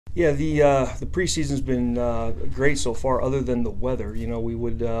Yeah, the preseason's been great so far. Other than the weather, we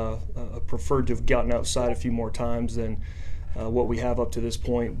would preferred to have gotten outside a few more times than what we have up to this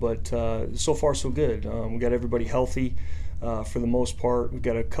point. But so far, so good. We got everybody healthy for the most part. We've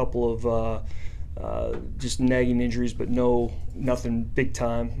got a couple of just nagging injuries, but nothing big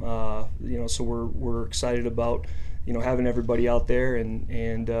time. So we're excited about having everybody out there, and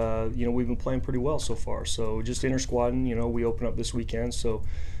we've been playing pretty well so far. So just inter squadding. We open up this weekend, so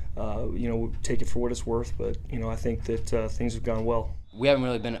we'll take it for what it's worth. But I think that things have gone well. We haven't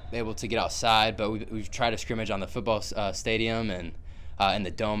really been able to get outside, but we've tried to scrimmage on the football stadium and in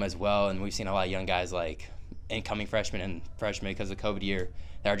the dome as well. And we've seen a lot of young guys like incoming freshmen and freshmen because of the COVID year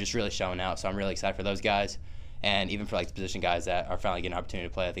that are just really showing out. So I'm really excited for those guys, and even for like the position guys that are finally getting an opportunity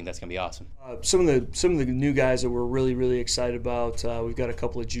to play. I think that's gonna be awesome. Some of the new guys that we're really excited about. We've got a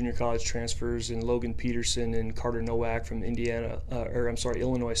couple of junior college transfers in Logan Peterson and Carter Nowak from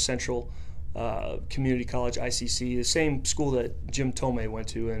Illinois Central Community College, ICC, the same school that Jim Tomei went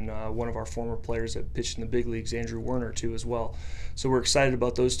to, and one of our former players that pitched in the big leagues, Andrew Werner, too, as well. So we're excited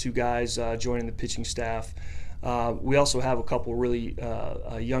about those two guys joining the pitching staff. We also have a couple really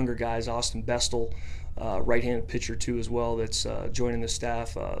younger guys, Austin Bestel, right-handed pitcher too as well, that's joining the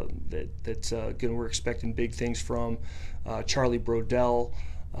staff. We're expecting big things from. Charlie Brodell,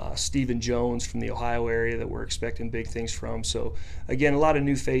 Stephen Jones from the Ohio area that we're expecting big things from. So again, a lot of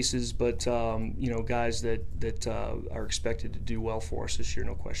new faces, but guys that are expected to do well for us this year,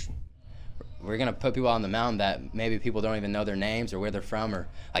 no question. We're going to put people on the mound that maybe people don't even know their names or where they're from or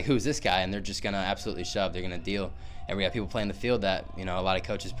like, who's this guy, and they're just going to absolutely shove. They're going to deal. And we have people playing the field that a lot of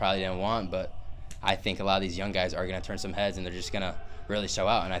coaches probably didn't want, but I think a lot of these young guys are going to turn some heads, and they're just going to really show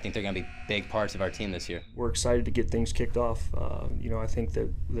out, and I think they're going to be big parts of our team this year. We're excited to get things kicked off. I think that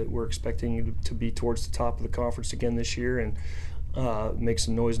we're expecting to be towards the top of the conference again this year and make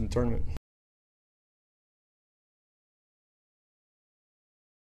some noise in the tournament.